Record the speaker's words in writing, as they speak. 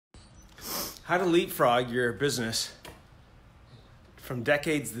How to leapfrog your business from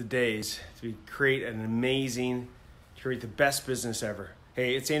decades to days to create the best business ever.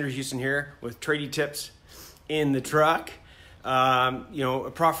 Hey, it's Andrew Houston here with Tradie Tips in the truck. At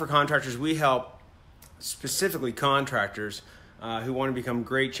Profit Contractors, we help specifically contractors who want to become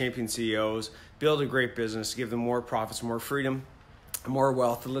great champion CEOs, build a great business, give them more profits, more freedom, more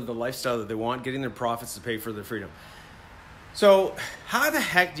wealth to live the lifestyle that they want, getting their profits to pay for their freedom. So how the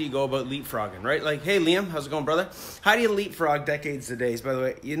heck do you go about leapfrogging, right? Like, hey, Liam, how's it going, brother? How do you leapfrog decades to days? By the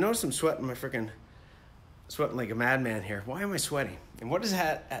way, you notice I'm sweating like a madman here. Why am I sweating? And what does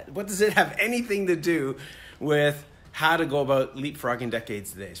it have anything to do with how to go about leapfrogging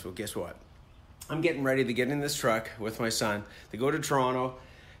decades to days? Well, guess what? I'm getting ready to get in this truck with my son to go to Toronto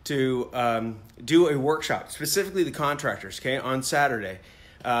to do a workshop, specifically the contractors, okay, on Saturday.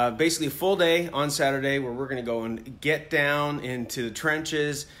 Basically a full day on Saturday where we're going to go and get down into the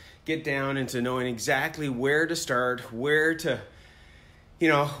trenches, get down into knowing exactly where to start, where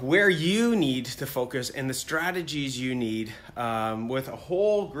you need to focus and the strategies you need with a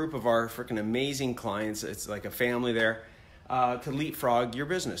whole group of our freaking amazing clients. It's like a family there to leapfrog your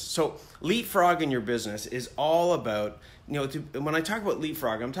business. So leapfrogging your business is all about, when I talk about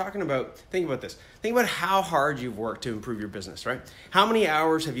leapfrog, I'm talking about, think about this. Think about how hard you've worked to improve your business, right? How many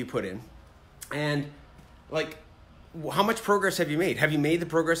hours have you put in? And how much progress have you made? Have you made the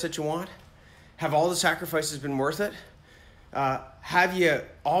progress that you want? Have all the sacrifices been worth it? Have you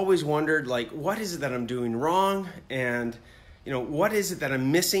always wondered, what is it that I'm doing wrong? And, what is it that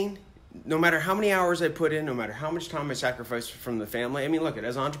I'm missing? No matter how many hours I put in, no matter how much time I sacrifice from the family. I mean, look,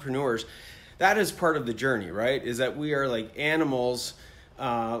 as entrepreneurs, that is part of the journey, right? Is that we are like animals,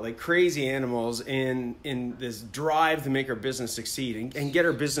 like crazy animals in this drive to make our business succeed and get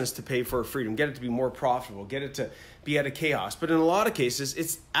our business to pay for our freedom, get it to be more profitable, get it to be out of chaos. But in a lot of cases,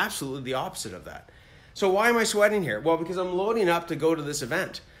 it's absolutely the opposite of that. So why am I sweating here? Well, because I'm loading up to go to this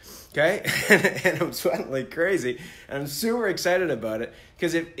event, okay? And I'm sweating like crazy. And I'm super excited about it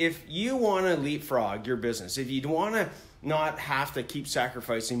because if you want to leapfrog your business, if you want to not have to keep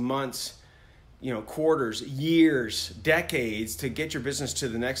sacrificing months, quarters, years, decades to get your business to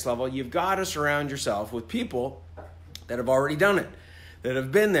the next level, you've got to surround yourself with people that have already done it, that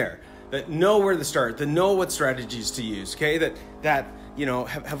have been there, that know where to start, that know what strategies to use, okay? That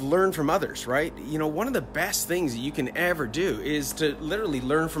have learned from others, right? One of the best things that you can ever do is to literally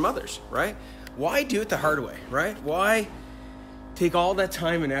learn from others, right? Why do it the hard way, right? Why take all that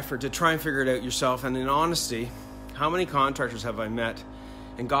time and effort to try and figure it out yourself? And in honesty, how many contractors have I met?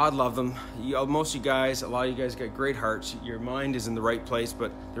 And God love them. Most of you guys, a lot of you guys got great hearts. Your mind is in the right place,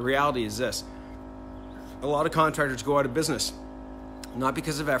 but the reality is this. A lot of contractors go out of business, not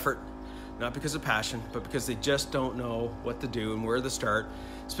because of effort, not because of passion, but because they just don't know what to do and where to start,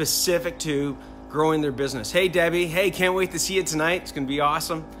 specific to growing their business. Hey, Debbie. Hey, can't wait to see you tonight. It's going to be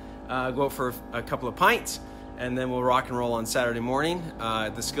awesome. Go out for a couple of pints, and then we'll rock and roll on Saturday morning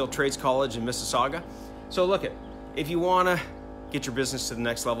at the Skilled Trades College in Mississauga. So look, if you want to get your business to the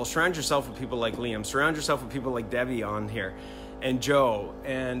next level, surround yourself with people like Liam, surround yourself with people like Debbie on here, and Joe,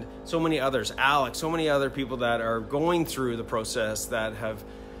 and so many others, Alex, so many other people that are going through the process that have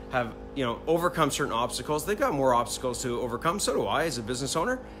overcome certain obstacles. They've got more obstacles to overcome. So do I as a business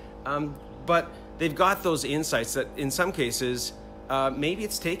owner. But they've got those insights that in some cases, maybe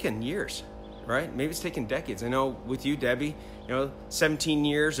it's taken years, right? Maybe it's taken decades. I know with you, Debbie, 17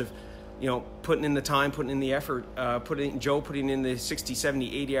 years of, putting in the time, putting in the effort, putting in the 60,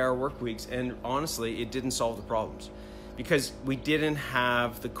 70, 80 hour work weeks. And honestly, it didn't solve the problems because we didn't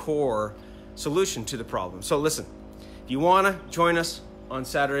have the core solution to the problem. So listen, if you want to join us on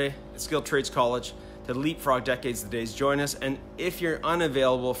Saturday at Skilled Trades College to leapfrog decades of days, join us. And if you're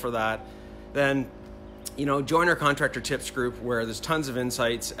unavailable for that, then join our contractor tips group where there's tons of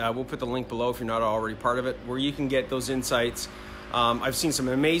insights. We'll put the link below if you're not already part of it, where you can get those insights. I've seen some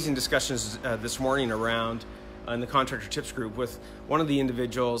amazing discussions this morning around in the contractor tips group with one of the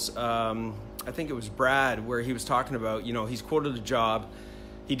individuals, I think it was Brad, where he was talking about, he's quoted a job.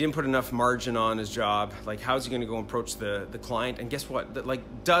 He didn't put enough margin on his job. How's he going to go approach the client? And guess what?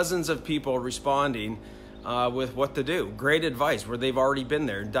 Dozens of people responding with what to do. Great advice where they've already been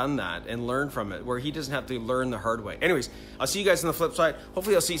there, done that, and learned from it, where he doesn't have to learn the hard way. Anyways, I'll see you guys on the flip side.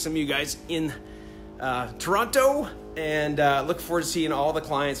 Hopefully I'll see some of you guys in Toronto, and look forward to seeing all the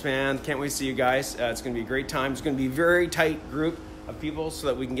clients, man. Can't wait to see you guys. It's going to be a great time. It's going to be a very tight group of people so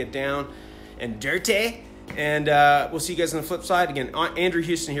that we can get down and dirty. And we'll see you guys on the flip side. Again, Andrew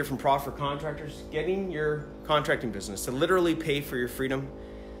Houston here from Profit Contractors, getting your contracting business to literally pay for your freedom,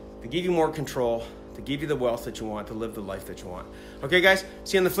 to give you more control, to give you the wealth that you want, to live the life that you want. Okay, guys,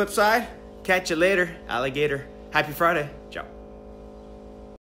 see you on the flip side. Catch you later, alligator. Happy Friday. Ciao.